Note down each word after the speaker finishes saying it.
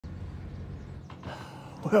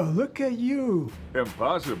Well, look at you.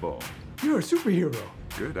 Impossible. You're a superhero.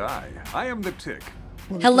 Good eye. I am the Tick.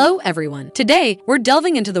 Hello, everyone. Today, we're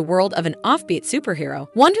delving into the world of an offbeat superhero,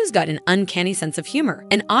 one who's got an uncanny sense of humor,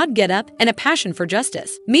 an odd getup, and a passion for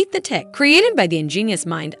justice. Meet the Tick. Created by the ingenious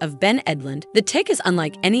mind of Ben Edlund, the Tick is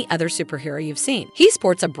unlike any other superhero you've seen. He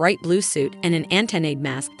sports a bright blue suit and an antennaed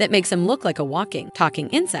mask that makes him look like a walking, talking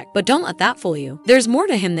insect. But don't let that fool you. There's more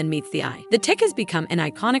to him than meets the eye. The Tick has become an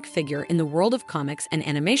iconic figure in the world of comics and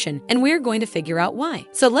animation, and we're going to figure out why.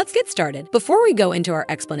 So let's get started. Before we go into our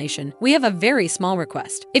explanation, we have a very small request.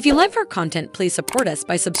 If you like our content, please support us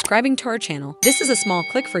by subscribing to our channel. This is a small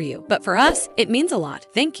click for you, but for us, it means a lot.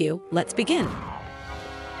 Thank you. Let's begin.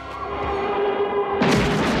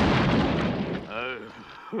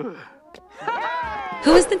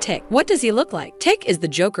 Who is the Tick? What does he look like? Tick is the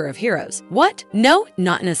Joker of heroes. What? No,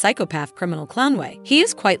 not in a psychopath criminal clown way. He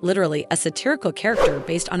is quite literally a satirical character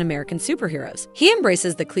based on American superheroes. He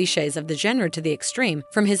embraces the cliches of the genre to the extreme,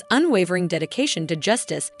 from his unwavering dedication to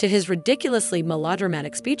justice to his ridiculously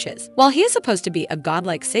melodramatic speeches. While he is supposed to be a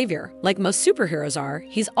godlike savior, like most superheroes are,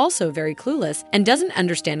 he's also very clueless and doesn't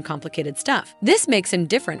understand complicated stuff. This makes him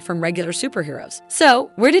different from regular superheroes. So,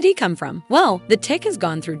 where did he come from? Well, the Tick has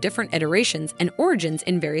gone through different iterations and origins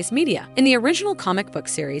in various media. In the original comic book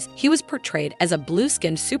series, he was portrayed as a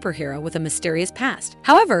blue-skinned superhero with a mysterious past.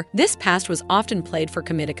 However, this past was often played for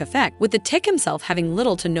comedic effect, with the Tick himself having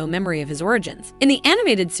little to no memory of his origins. In the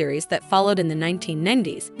animated series that followed in the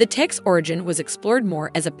 1990s, the Tick's origin was explored more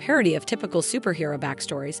as a parody of typical superhero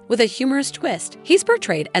backstories, with a humorous twist. He's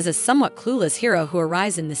portrayed as a somewhat clueless hero who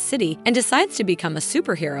arrives in the city and decides to become a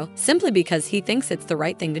superhero simply because he thinks it's the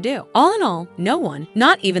right thing to do. All in all, no one,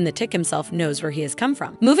 not even the Tick himself, knows where he has come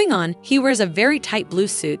from. Moving on, he wears a very tight blue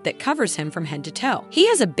suit that covers him from head to toe. He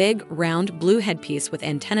has a big, round, blue headpiece with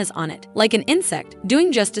antennas on it, like an insect,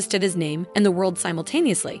 doing justice to his name and the world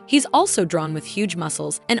simultaneously. He's also drawn with huge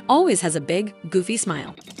muscles and always has a big, goofy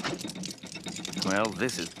smile. Well,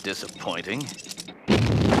 this is disappointing.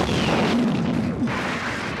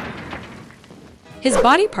 His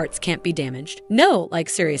body parts can't be damaged. No, like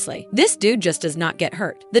seriously. This dude just does not get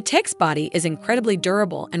hurt. The Tick's body is incredibly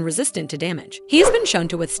durable and resistant to damage. He has been shown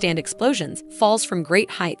to withstand explosions, falls from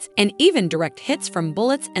great heights, and even direct hits from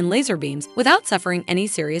bullets and laser beams without suffering any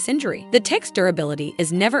serious injury. The Tick's durability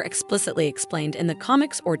is never explicitly explained in the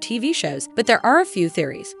comics or TV shows, but there are a few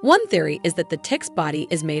theories. One theory is that the Tick's body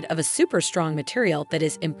is made of a super strong material that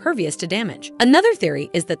is impervious to damage. Another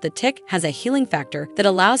theory is that the Tick has a healing factor that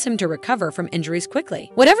allows him to recover from injuries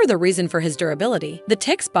quickly. Whatever the reason for his durability, the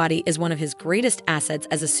Tick's body is one of his greatest assets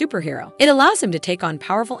as a superhero. It allows him to take on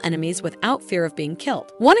powerful enemies without fear of being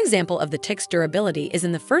killed. One example of the Tick's durability is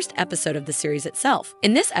in the first episode of the series itself.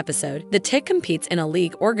 In this episode, the Tick competes in a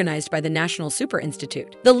league organized by the National Super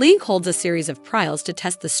Institute. The league holds a series of trials to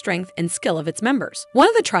test the strength and skill of its members. One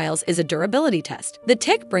of the trials is a durability test. The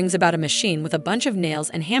Tick brings about a machine with a bunch of nails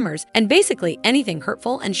and hammers and basically anything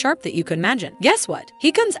hurtful and sharp that you could imagine. Guess what?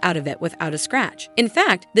 He comes out of it without a scratch. In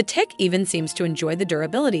fact, the Tick even seems to enjoy the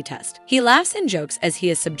durability test. He laughs and jokes as he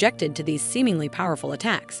is subjected to these seemingly powerful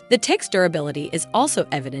attacks. The Tick's durability is also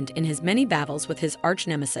evident in his many battles with his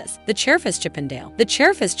arch-nemesis, the Chairfist Chippendale. The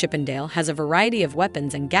Chairfist Chippendale has a variety of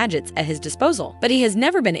weapons and gadgets at his disposal, but he has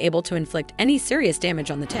never been able to inflict any serious damage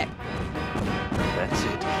on the Tick. That's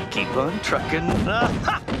it. Keep on trucking.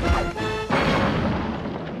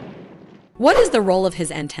 What is the role of his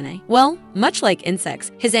antennae? Well, much like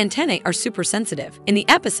insects, his antennae are super sensitive. In the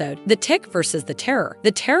episode, The Tick versus the Terror,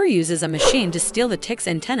 the Terror uses a machine to steal the Tick's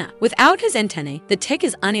antenna. Without his antennae, the Tick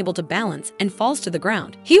is unable to balance and falls to the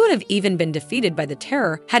ground. He would have even been defeated by the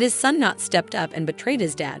Terror had his son not stepped up and betrayed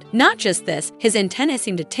his dad. Not just this, his antennae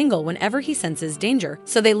seem to tingle whenever he senses danger,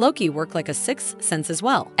 so they low-key work like a sixth sense as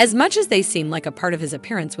well. As much as they seem like a part of his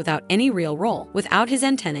appearance without any real role, without his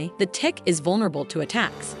antennae, the Tick is vulnerable to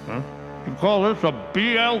attacks. Huh? You call this a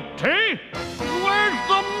BLT? Where's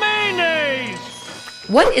the mayonnaise?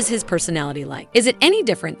 What is his personality like? Is it any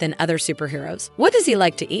different than other superheroes? What does he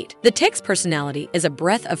like to eat? The Tick's personality is a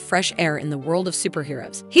breath of fresh air in the world of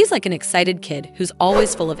superheroes. He's like an excited kid who's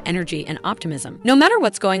always full of energy and optimism. No matter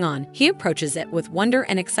what's going on, he approaches it with wonder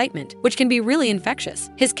and excitement, which can be really infectious.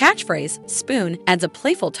 His catchphrase, "Spoon," adds a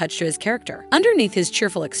playful touch to his character. Underneath his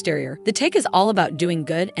cheerful exterior, the Tick is all about doing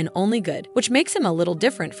good and only good, which makes him a little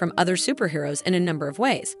different from other superheroes in a number of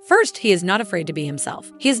ways. First, he is not afraid to be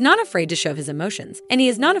himself. He is not afraid to show his emotions, and and he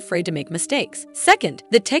is not afraid to make mistakes. Second,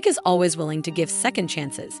 the Tick is always willing to give second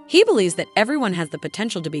chances. He believes that everyone has the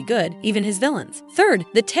potential to be good, even his villains. Third,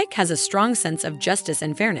 the Tick has a strong sense of justice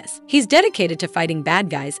and fairness. He's dedicated to fighting bad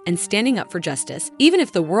guys and standing up for justice, even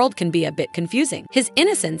if the world can be a bit confusing. His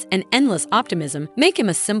innocence and endless optimism make him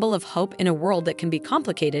a symbol of hope in a world that can be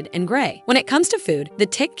complicated and gray. When it comes to food, the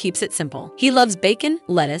Tick keeps it simple. He loves bacon,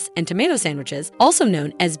 lettuce, and tomato sandwiches, also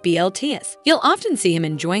known as BLTs. You'll often see him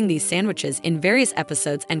enjoying these sandwiches in various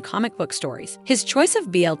episodes and comic book stories. His choice of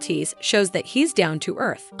BLTs shows that he's down to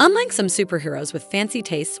earth. Unlike some superheroes with fancy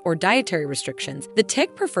tastes or dietary restrictions, the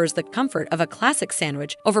Tick prefers the comfort of a classic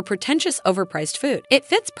sandwich over pretentious, overpriced food. It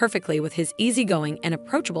fits perfectly with his easygoing and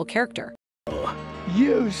approachable character.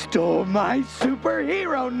 You stole my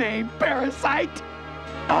superhero name, Parasite!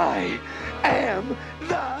 I am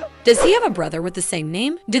the... Does he have a brother with the same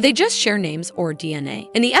name? Do they just share names or DNA?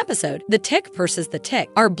 In the episode, The Tick versus the Tick,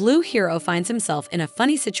 our blue hero finds himself in a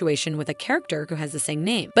funny situation with a character who has the same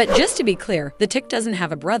name. But just to be clear, the Tick doesn't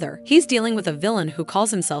have a brother. He's dealing with a villain who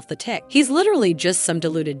calls himself the Tick. He's literally just some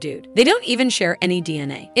deluded dude. They don't even share any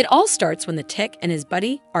DNA. It all starts when the Tick and his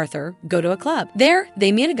buddy, Arthur, go to a club. There,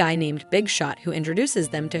 they meet a guy named Big Shot who introduces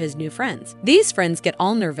them to his new friends. These friends get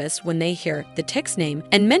all nervous when they hear the Tick's name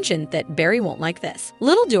and mention that Barry won't like this.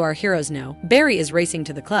 Little do our heroes know, Barry is racing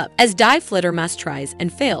to the club. As Die Flittermouse tries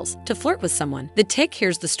and fails to flirt with someone, the Tick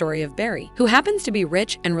hears the story of Barry, who happens to be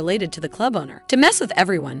rich and related to the club owner. To mess with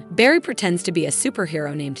everyone, Barry pretends to be a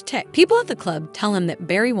superhero named Tick. People at the club tell him that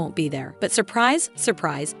Barry won't be there, but surprise,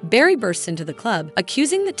 surprise, Barry bursts into the club,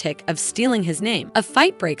 accusing the Tick of stealing his name. A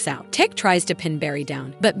fight breaks out. Tick tries to pin Barry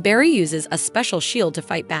down, but Barry uses a special shield to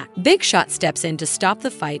fight back. Big Shot steps in to stop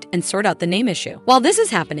the fight and sort out the name issue. While this is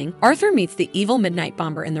happening, Arthur meets the evil Midnight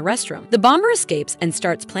Bomber in the restroom. The bomber escapes and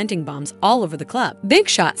starts planting bombs all over the club. Big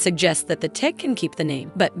Shot suggests that the Tick can keep the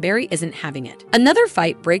name, but Barry isn't having it. Another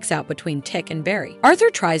fight breaks out between Tick and Barry. Arthur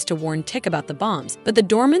tries to warn Tick about the bombs, but the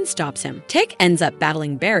doorman stops him. Tick ends up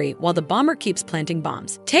battling Barry while the bomber keeps planting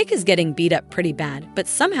bombs. Tick is getting beat up pretty bad, but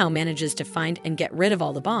somehow manages to find and get rid of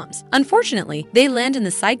all the bombs. Unfortunately, they land in the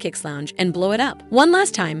Sidekicks lounge and blow it up. One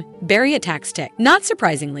last time, Barry attacks Tick. Not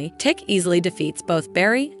surprisingly, Tick easily defeats both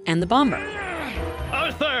Barry and the bomber.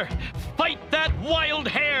 Arthur, fight that wild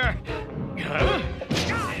hare!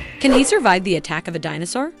 Can he survive the attack of a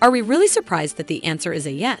dinosaur? Are we really surprised that the answer is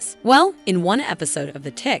a yes? Well, in one episode of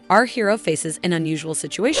The Tick, our hero faces an unusual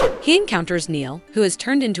situation. He encounters Neil, who has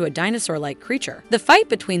turned into a dinosaur-like creature. The fight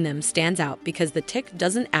between them stands out because the Tick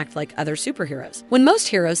doesn't act like other superheroes. When most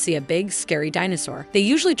heroes see a big, scary dinosaur, they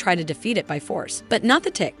usually try to defeat it by force. But not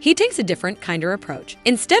the Tick. He takes a different kinder approach.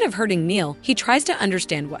 Instead of hurting Neil, he tries to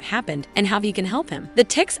understand what happened and how he can help him. The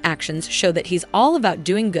Tick's actions show that he's all about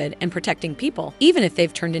doing good and protecting people, even if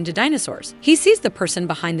they've turned into dinosaurs. He sees the person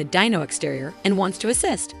behind the dino exterior and wants to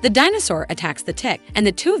assist. The dinosaur attacks the Tick, and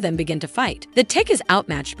the two of them begin to fight. The Tick is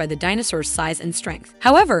outmatched by the dinosaur's size and strength.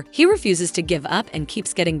 However, he refuses to give up and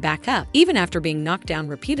keeps getting back up, even after being knocked down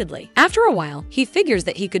repeatedly. After a while, he figures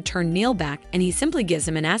that he could turn Neil back, and he simply gives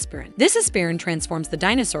him an aspirin. This aspirin transforms the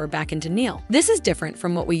dinosaur back into Neil. This is different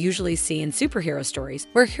from what we usually see in superhero stories,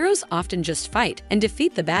 where heroes often just fight and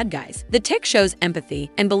defeat the bad guys. The Tick shows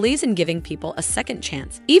empathy and believes in giving people a second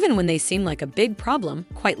chance, even when they seem like a big problem,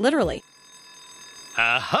 quite literally.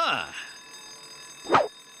 Aha!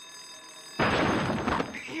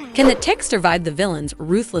 Can the Tick survive the villain's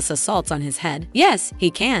ruthless assaults on his head? Yes,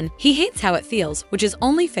 he can. He hates how it feels, which is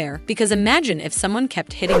only fair because imagine if someone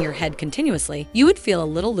kept hitting your head continuously, you would feel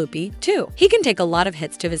a little loopy too. He can take a lot of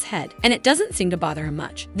hits to his head, and it doesn't seem to bother him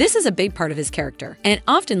much. This is a big part of his character, and it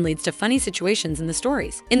often leads to funny situations in the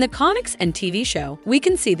stories. In the comics and TV show, we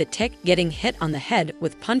can see the Tick getting hit on the head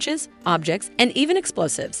with punches, objects, and even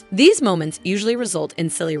explosives. These moments usually result in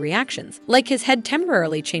silly reactions, like his head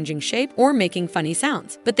temporarily changing shape or making funny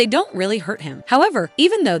sounds, but they don't really hurt him. However,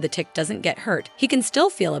 even though the Tick doesn't get hurt, he can still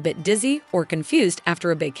feel a bit dizzy or confused after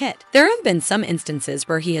a big hit. There have been some instances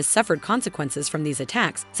where he has suffered consequences from these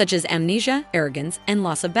attacks, such as amnesia, arrogance, and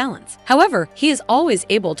loss of balance. However, he is always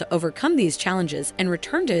able to overcome these challenges and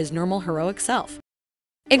return to his normal heroic self.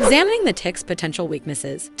 Examining the Tick's potential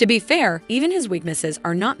weaknesses. To be fair, even his weaknesses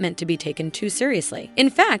are not meant to be taken too seriously. In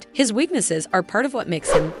fact, his weaknesses are part of what makes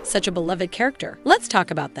him such a beloved character. Let's talk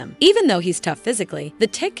about them. Even though he's tough physically, the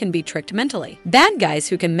Tick can be tricked mentally. Bad guys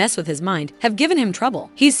who can mess with his mind have given him trouble.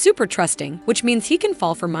 He's super trusting, which means he can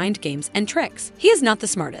fall for mind games and tricks. He is not the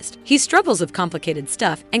smartest. He struggles with complicated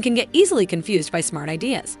stuff and can get easily confused by smart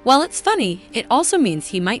ideas. While it's funny, it also means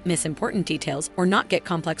he might miss important details or not get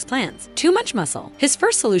complex plans. Too much muscle. His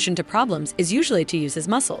first solution to problems is usually to use his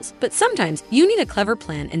muscles, but sometimes you need a clever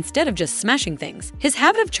plan instead of just smashing things. His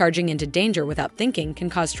habit of charging into danger without thinking can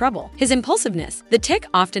cause trouble. His impulsiveness. The Tick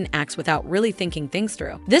often acts without really thinking things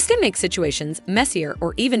through. This can make situations messier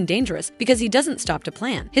or even dangerous because he doesn't stop to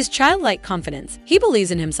plan. His childlike confidence. He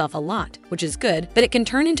believes in himself a lot, which is good, but it can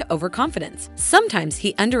turn into overconfidence. Sometimes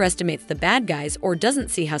he underestimates the bad guys or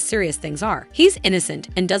doesn't see how serious things are. He's innocent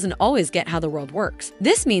and doesn't always get how the world works.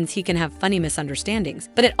 This means he can have funny misunderstandings,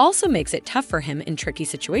 but it also makes it tough for him in tricky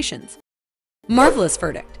situations. Marvelous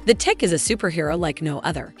verdict. The Tick is a superhero like no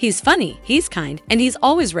other. He's funny, he's kind, and he's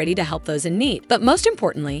always ready to help those in need. But most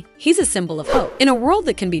importantly, he's a symbol of hope. In a world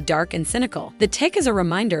that can be dark and cynical, the Tick is a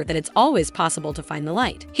reminder that it's always possible to find the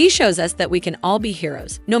light. He shows us that we can all be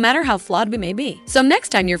heroes, no matter how flawed we may be. So next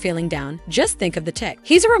time you're feeling down, just think of the Tick.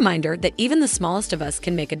 He's a reminder that even the smallest of us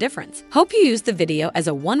can make a difference. Hope you used the video as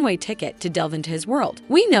a one-way ticket to delve into his world.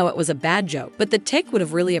 We know it was a bad joke, but the Tick would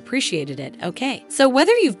have really appreciated it, okay? So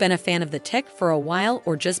whether you've been a fan of the Tick for a while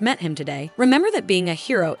or just met him today, remember that being a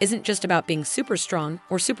hero isn't just about being super strong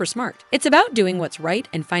or super smart. It's about doing what's right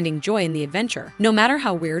and finding joy in the adventure, no matter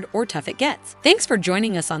how weird or tough it gets. Thanks for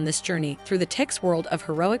joining us on this journey through the Tick's world of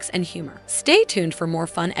heroics and humor. Stay tuned for more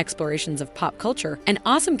fun explorations of pop culture and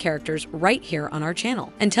awesome characters right here on our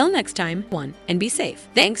channel. Until next time, and be safe.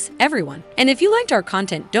 Thanks, everyone. And if you liked our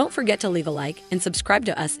content, don't forget to leave a like and subscribe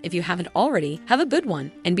to us if you haven't already. Have a good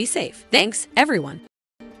one and be safe. Thanks, everyone.